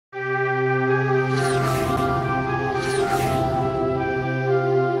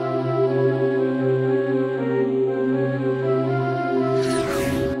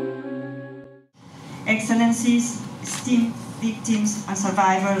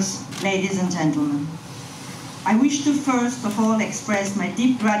survivors, ladies and gentlemen. I wish to first of all express my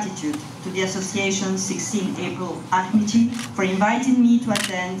deep gratitude to the Association 16 April Ahmići for inviting me to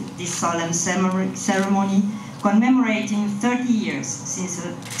attend this solemn ceremony commemorating 30 years since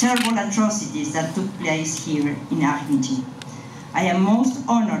the terrible atrocities that took place here in Ahmići. I am most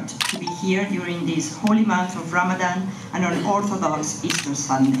honored to be here during this holy month of Ramadan and on Orthodox Easter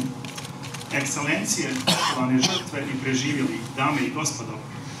Sunday. Ekscelencije, poštovane žrtve i preživjeli, dame i gospodo,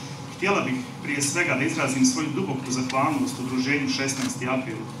 htjela bih prije svega da izrazim svoju duboku zahvalnost udruženju 16.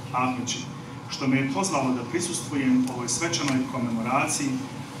 april Ahmići, što me je pozvalo da prisustvujem ovoj svečanoj komemoraciji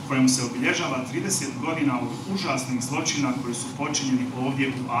kojom se obilježava 30 godina od užasnih zločina koji su počinjeni ovdje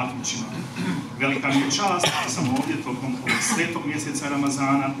u Ahmićima. Velika mi je čast da sam ovdje tokom ovog svetog mjeseca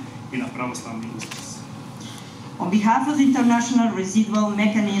Ramazana i na pravoslavni Uskrs. On behalf of the International Residual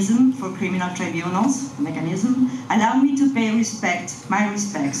Mechanism for Criminal Tribunals, allow me to pay my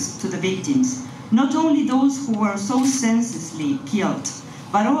respects to the victims, not only those who were so senselessly killed,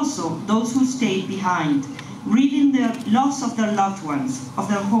 but also those who stayed behind, grieving the loss of their loved ones, of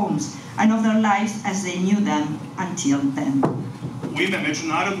their homes, and of their lives as they knew them until then. U ime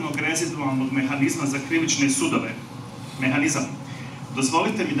Međunarodnog rezidualnog mehanizma za krivične sudove, mehanizam,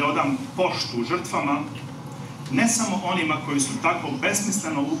 dozvolite mi da odam poštu žrtvama, ne samo onima koji su tako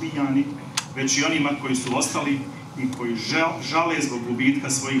besmisleno ubijani, već i onima koji su ostali i koji žale zbog gubitka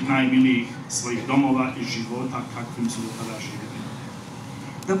svojih najmilijih, svojih domova i života kakvim su do tada živjeli.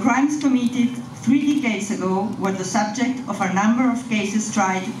 The crimes committed 3 decades ago were the subject of a number of cases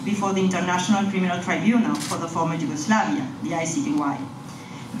tried before the International Criminal Tribunal for the former Yugoslavia, the ICTY.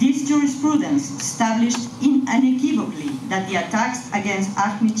 This jurisprudence established unequivocally that the attacks against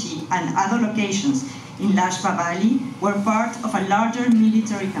Ahmići and other locations in Lashva Valley were part of a larger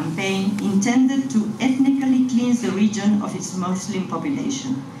military campaign intended to ethnically cleanse the region of its Muslim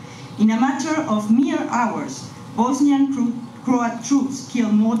population. In a matter of mere hours, Bosnian Croat troops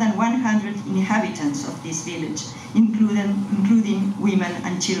killed more than 100 inhabitants of this village, including women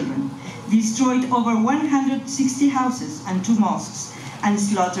and children, destroyed over 160 houses and 2 mosques, and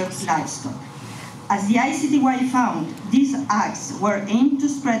slaughtered livestock. As the ICTY found, these acts were aimed to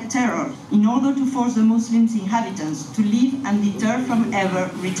spread terror in order to force the Muslim inhabitants to leave and deter from ever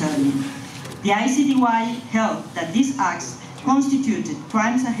returning. The ICTY held that these acts constituted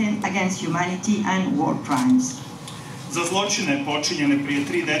crimes against humanity and war crimes. Za zločine počinjene prije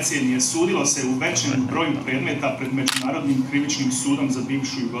 3 decenije sudilo se u većem broju predmeta pred Međunarodnim krivičnim sudom za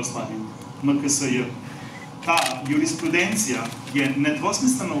bivšu Jugoslaviju, MKSJ. Ta jurisprudencija je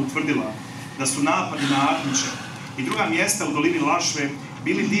nedvosmisleno utvrdila da su napadi na Ahmiće i druga mjesta u dolini Lašve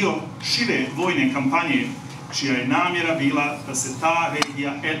bili dio šire vojne kampanje, čija je namjera bila da se ta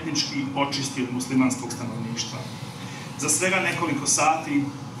regija etnički očisti od muslimanskog stanovništva. Za svega nekoliko sati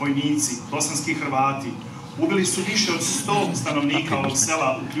vojnici, bosanski Hrvati, ubili su više od 100 stanovnika ovog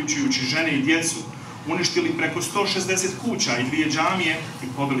sela, uključujući žene i djecu, uništili preko 160 kuća i 2 džamije i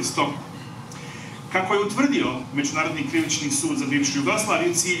pobili stoku. Kako je utvrdio Međunarodni krivični sud za bivšu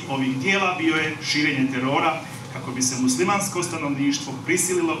Jugoslaviju, cilj ovih dijela bio je širenje terora kako bi se muslimansko stanovništvo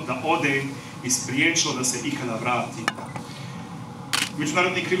prisililo da ode i spriječilo da se ikada vrati.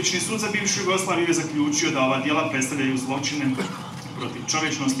 Međunarodni krivični sud za bivšu Jugoslaviju je zaključio da ova dijela predstavljaju zločine protiv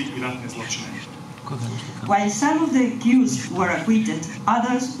čovječnosti i ratne zločine. While some of the accused were acquitted,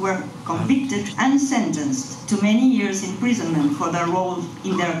 others were convicted and sentenced to many years imprisonment for their role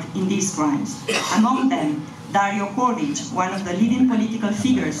in these crimes. Among them, Dario Kordic, one of the leading political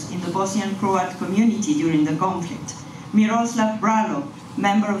figures in the Bosnian Croat community during the conflict, Miroslav Bralo,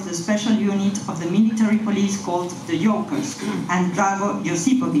 member of the special unit of the military police called the Jokers, and Drago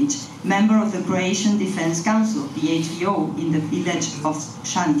Josipovic, member of the Croatian Defense Council, the HVO, in the village of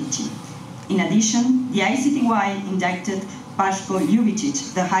Šantići. In addition, the ICTY indicted Paško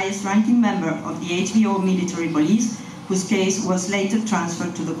Ljubicic, the highest-ranking member of the HVO military police, whose case was later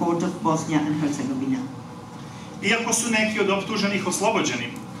transferred to the court of Bosnia and Herzegovina. Iako su neki od optuženih oslobođeni,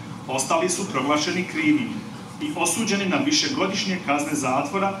 ostali su proglašeni krivim i osuđeni na višegodišnje kazne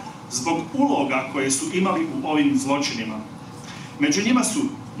zatvora zbog uloga koje su imali u ovim zločinima. Među njima su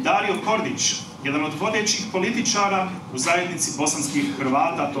Dario Kordic, jedan od vodećih političara u zajednici bosanskih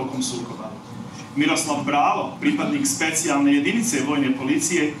Hrvata tokom sukoba, Miroslav Bralo, pripadnik specijalne jedinice vojne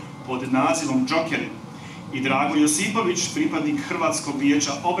policije pod nazivom Džokeri, i Drago Josipović, pripadnik Hrvatskog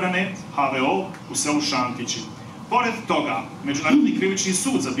vijeća obrane, HVO, u selu Šantići. Pored toga, Međunarodni krivični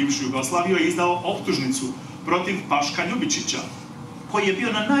sud za bivšu Jugoslaviju je izdao optužnicu protiv Paška Ljubičića, koji je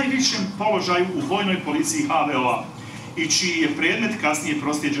bio na najvišem položaju u vojnoj policiji HVO-a i čiji je predmet kasnije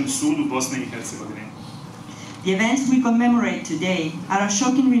proslijeđen sudu Bosne i Hercegovine. The events we commemorate today are a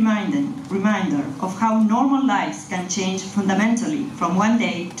shocking reminder of how normal lives can change fundamentally from one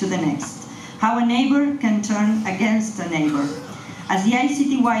day to the next, how a neighbor can turn against a neighbor. As the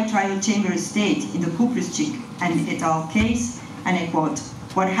ICTY trial chamber stated in the Predsjedniczek and et al. Case, and I quote,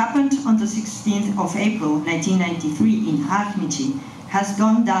 "What happened on the 16th of April 1993 in Ahmići has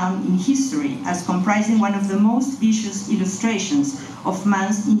gone down in history as comprising one of the most vicious illustrations of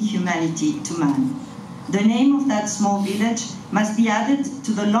man's inhumanity to man. The name of that small village must be added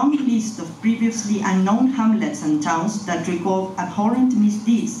to the long list of previously unknown hamlets and towns that recall abhorrent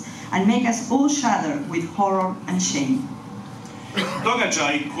misdeeds and make us all shudder with horror and shame."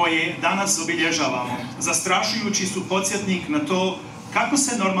 Događaji koje danas obilježavamo zastrašujući su podsjetnik na to kako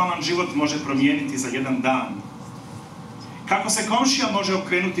se normalan život može promijeniti za jedan dan. Kako se komšija može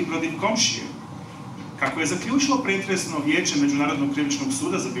okrenuti protiv komšije. Kako je zaključilo pretresno vijeće Međunarodnog krivičnog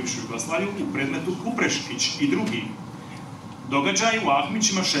suda za bivšu Jugoslaviju u predmetu Kupreškić i drugi. Događaji u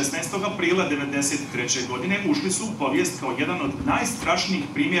Ahmićima 16. aprila 1993. godine ušli su u povijest kao jedan od najstrašnijih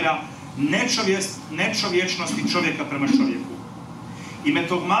primjera nečovječnosti čovjeka prema čovjeku. Ime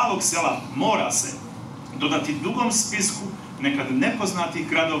tog malog sela mora se dodati dugom spisku nekad nepoznatih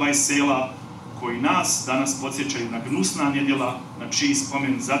gradova i sela koji nas danas podsjećaju na gnusna nedjela na čiji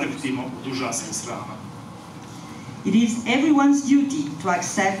spomen zadrhtimo od užasa i srama. It is everyone's duty to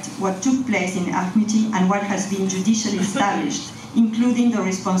accept what took place in Ahmići and what has been judicially established, including the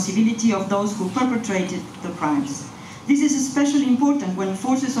responsibility of those who perpetrated the crimes. This is especially important when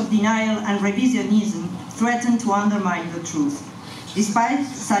forces of denial and revisionism threaten to undermine the truth. Despite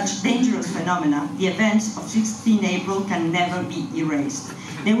such dangerous phenomena, the events of 16 April can never be erased.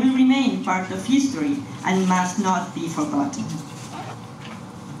 They will remain part of history and must not be forgotten.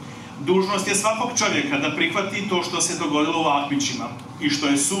 Dužnost je svakog čovjeka da prihvati to što se dogodilo u Ahmićima i što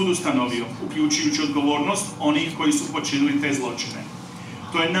je sud ustanovio, uključujući odgovornost onih koji su počinili te zločine.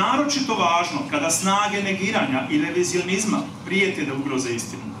 To je naročito važno kada snage negiranja i revizionizma prijete da ugroze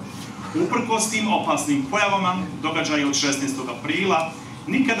istinu. Uprkos tim opasnim pojavama, događaji od 16. aprila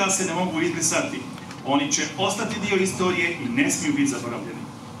nikada se ne mogu izbrisati. Oni će ostati dio istorije i ne smiju biti zaboravljeni.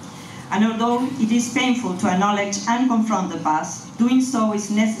 And although it is painful to acknowledge and confront the past, doing so is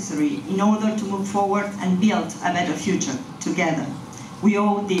necessary in order to move forward and build a better future together. We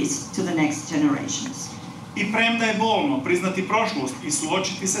owe this to the next generations. I premda je bolno priznati prošlost i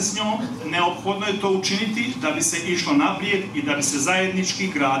suočiti se s njom, neophodno je to učiniti da bi se išlo naprijed i da bi se zajednički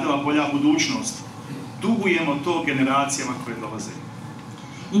gradila bolja budućnost. Dugujemo to generacijama koje dolaze.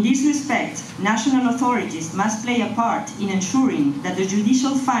 In this respect, national authorities must play a part in ensuring that the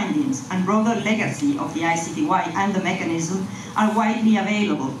judicial findings and broader legacy of the ICTY and the mechanism are widely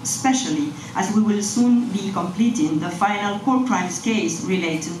available, especially as we will soon be completing the final core crimes case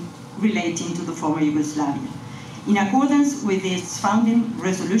relating to the former Yugoslavia. In accordance with its founding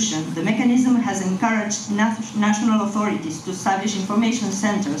resolution, the mechanism has encouraged national authorities to establish information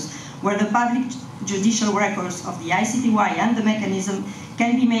centers where the public judicial records of the ICTY and the mechanism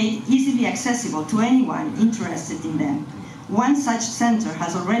can be made easily accessible to anyone interested in them. One such center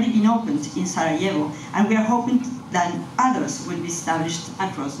has already been opened in Sarajevo, and we are hoping that others will be established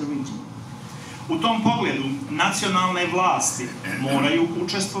across the region. U tom pogledu, nacionalne vlasti moraju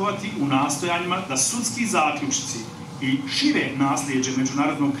učestvovati u nastojanjima da sudski zaključci i šire nasljeđe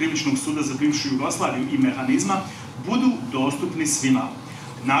Međunarodnog krivičnog suda za bivšu Jugoslaviju i mehanizma budu dostupni svima.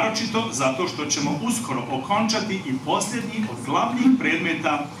 Naročito zato što ćemo uskoro okončati i posljednji od glavnih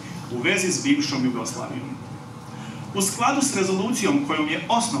predmeta u vezi s bivšom Jugoslavijom. U skladu s rezolucijom kojom je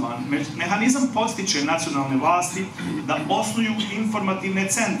osnovan, mehanizam postiče nacionalne vlasti da osnuju informativne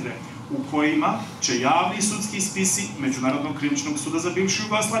centre u kojima će javni sudski spisi Međunarodnog krivičnog suda za bivšu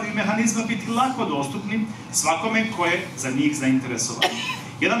Jugoslaviju i mehanizma biti lako dostupni svakome ko je za njih zainteresovan.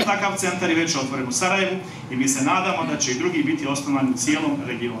 Jedan takav centar je već otvoren u Sarajevu i mi se nadamo da će i drugi biti osnovan u cijelom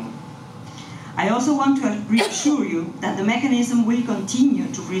regionu. I also want to reassure you that the mechanism will continue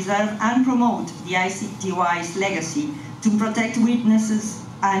to preserve and promote the ICTY's legacy, to protect witnesses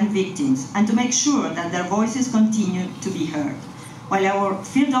and victims, and to make sure that their voices continue to be heard. While our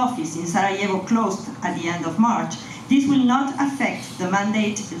field office in Sarajevo closed at the end of March, this will not affect the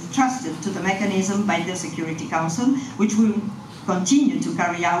mandate entrusted to the mechanism by the Security Council, which will continue to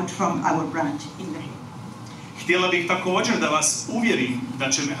carry out from our branch in the Hague. Htjela bih također da vas uvjerim da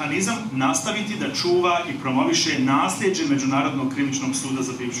će mehanizam nastaviti da čuva i promoviše nasljeđe Međunarodnog krivičnog suda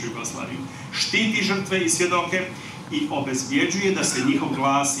za bivšu Jugoslaviju, štiti žrtve i svjedoke i obezbjeđuje da se njihov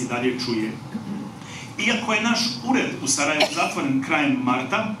glas i dalje čuje. Iako je naš ured u Sarajevu zatvoren krajem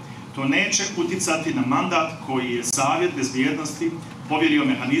marta, to neće uticati na mandat koji je Savjet bezbjednosti povjerio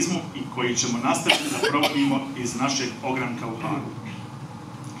mehanizmu i koji ćemo nastaviti da provodimo iz našeg ogranka u Hagu.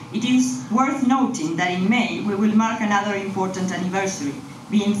 It is worth noting that in May we will mark another important anniversary,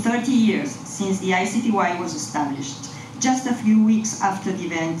 being 30 years since the ICTY was established, just a few weeks after the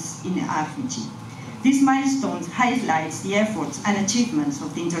events in Ahmići. This milestone highlights the efforts and achievements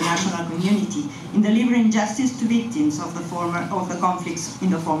of the international community in delivering justice to victims of the conflicts in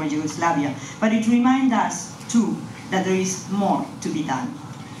the former Yugoslavia, but it reminds us too that there is more to be done.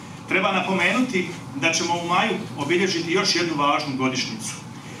 Treba napomenuti da ćemo u maju obilježiti još jednu važnu godišnjicu.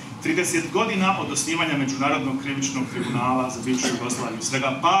 30 godina od osnivanja Međunarodnog krivičnog tribunala za bivšu Jugoslaviju,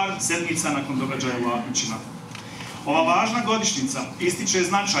 svega par sedmica nakon događaja u Ahmićima. Ova važna godišnjica ističe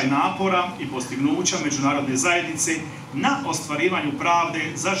značaj napora i postignuća međunarodne zajednice na ostvarivanju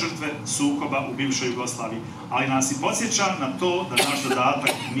pravde za žrtve sukoba u bivšoj Jugoslaviji, ali nas i podsjeća na to da naš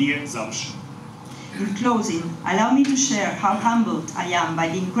zadatak nije završen. In closing, allow me to share how humbled I am by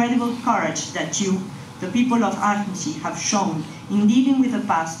the incredible courage that you, the people of Ahmići, have shown in dealing with the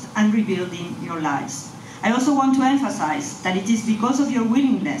past and rebuilding your lives. I also want to emphasize that it is because of your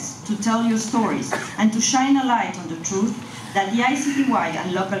willingness to tell your stories and to shine a light on the truth that the ICTY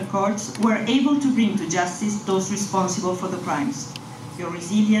and local courts were able to bring to justice those responsible for the crimes. Your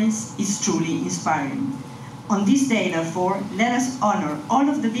resilience is truly inspiring. On this day, therefore, let us honor all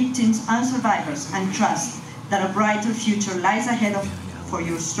of the victims and survivors and trust that a brighter future lies ahead for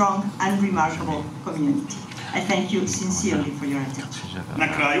your strong and remarkable community. I thank you sincerely for your attention. Na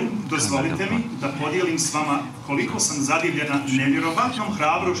kraju, dozvolite mi da podijelim s vama koliko sam zadivljena nevjerovatnom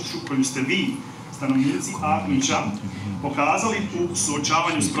hrabrošću koju ste vi, stanovnici Ahmića, pokazali u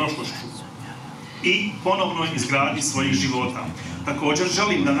suočavanju s prošlošću i ponovnoj izgradnji svojih života. Također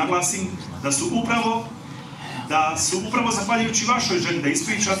želim da naglasim da su upravo zahvaljujući vašoj želji da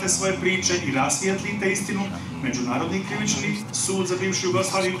ispričate svoje priče i rasvijetlite istinu, Međunarodni krivični sud za bivšu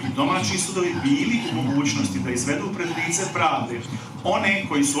Jugoslaviju i domaći sudovi bili u mogućnosti da izvedu pred lice pravde one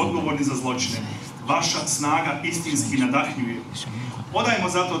koji su odgovorni za zločine. Vaša snaga istinski nadahnjuje. Odajmo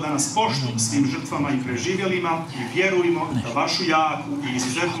zato danas poštu svim žrtvama i preživjelima i vjerujemo da vašu jaku i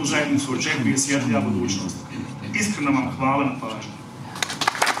izuzetnu zajednicu očekuje svjetlija budućnost. Iskreno vam hvala na pažnju.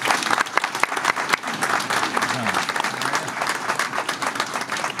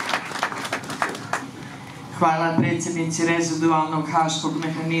 Hvala predsjednici rezidualnog haškog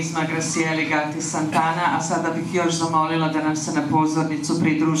mehanizma GRACIELI GATTI SANTANA, a sada bih još zamolila da nam se na pozornicu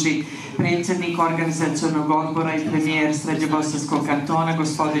pridruži predsjednik organizacionog odbora i premijer Srednjobosanskog kantona,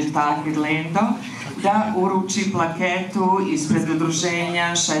 gospodin Tahir Lendo, da uruči plaketu ispred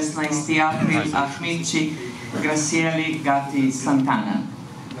udruženja 16. april Ahmići GRACIELI GATTI SANTANA.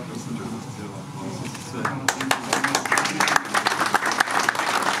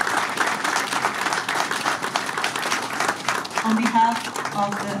 On behalf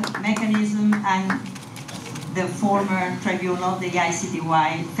of the mechanism and the former tribunal, the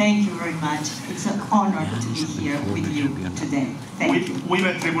ICTY, thank you very much. It's an honor to be here with you today. Thank you. U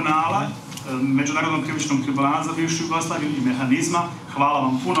ime tribunala, Međunarodnog krivičnog tribunala za bivšu Jugoslaviju i mehanizma, hvala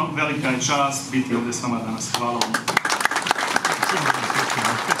vam puno, velika je čast biti ovdje s vama danas. Hvala vam.